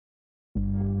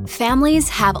Families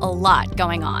have a lot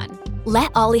going on.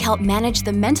 Let Ollie help manage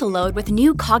the mental load with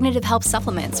new cognitive help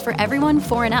supplements for everyone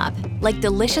 4 and up, like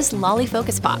delicious Lolly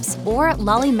Focus Pops or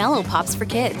Lolly Mellow Pops for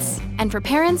kids. And for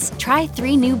parents, try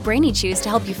 3 new Brainy Chews to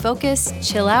help you focus,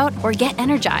 chill out, or get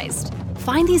energized.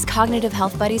 Find these cognitive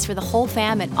health buddies for the whole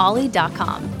fam at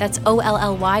ollie.com. That's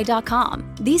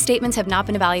OLLY.com. These statements have not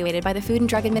been evaluated by the Food and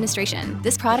Drug Administration.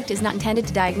 This product is not intended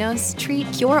to diagnose, treat,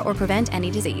 cure, or prevent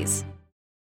any disease.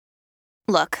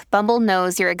 Look, Bumble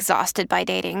knows you're exhausted by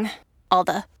dating. All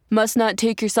the, must not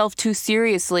take yourself too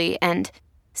seriously, and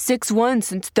 6'1"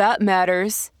 since that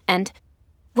matters, and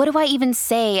what do I even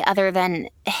say other than,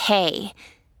 hey?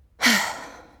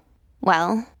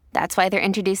 Well, that's why they're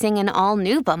introducing an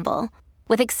all-new Bumble,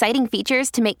 with exciting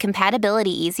features to make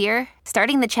compatibility easier,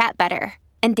 starting the chat better,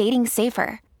 and dating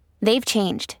safer. They've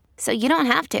changed, so you don't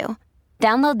have to.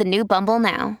 Download the new Bumble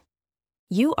now.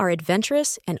 You are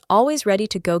adventurous and always ready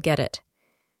to go get it.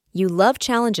 You love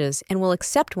challenges and will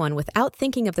accept one without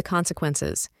thinking of the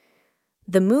consequences.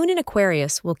 The moon in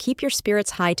Aquarius will keep your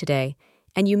spirits high today,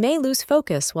 and you may lose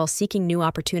focus while seeking new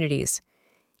opportunities.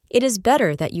 It is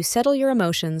better that you settle your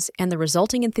emotions and the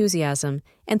resulting enthusiasm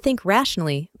and think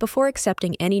rationally before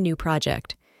accepting any new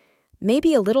project.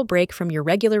 Maybe a little break from your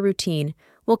regular routine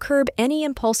will curb any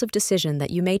impulsive decision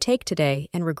that you may take today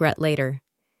and regret later.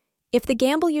 If the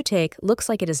gamble you take looks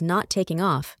like it is not taking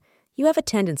off, you have a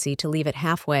tendency to leave it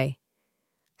halfway.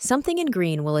 Something in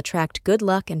green will attract good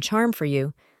luck and charm for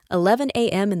you. 11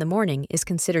 a.m. in the morning is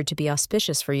considered to be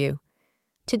auspicious for you.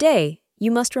 Today,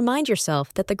 you must remind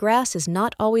yourself that the grass is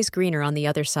not always greener on the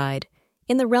other side,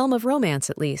 in the realm of romance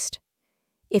at least.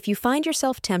 If you find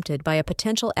yourself tempted by a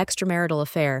potential extramarital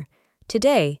affair,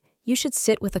 today you should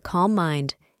sit with a calm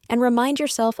mind and remind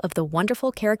yourself of the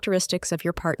wonderful characteristics of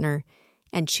your partner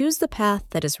and choose the path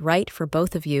that is right for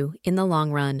both of you in the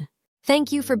long run.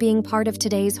 Thank you for being part of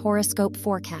today's horoscope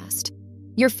forecast.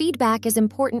 Your feedback is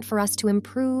important for us to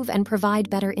improve and provide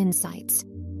better insights.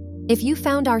 If you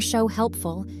found our show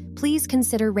helpful, please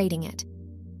consider rating it.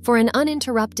 For an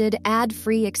uninterrupted,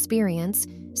 ad-free experience,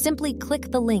 simply click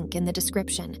the link in the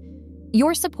description.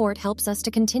 Your support helps us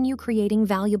to continue creating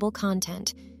valuable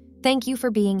content. Thank you for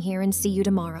being here and see you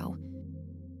tomorrow.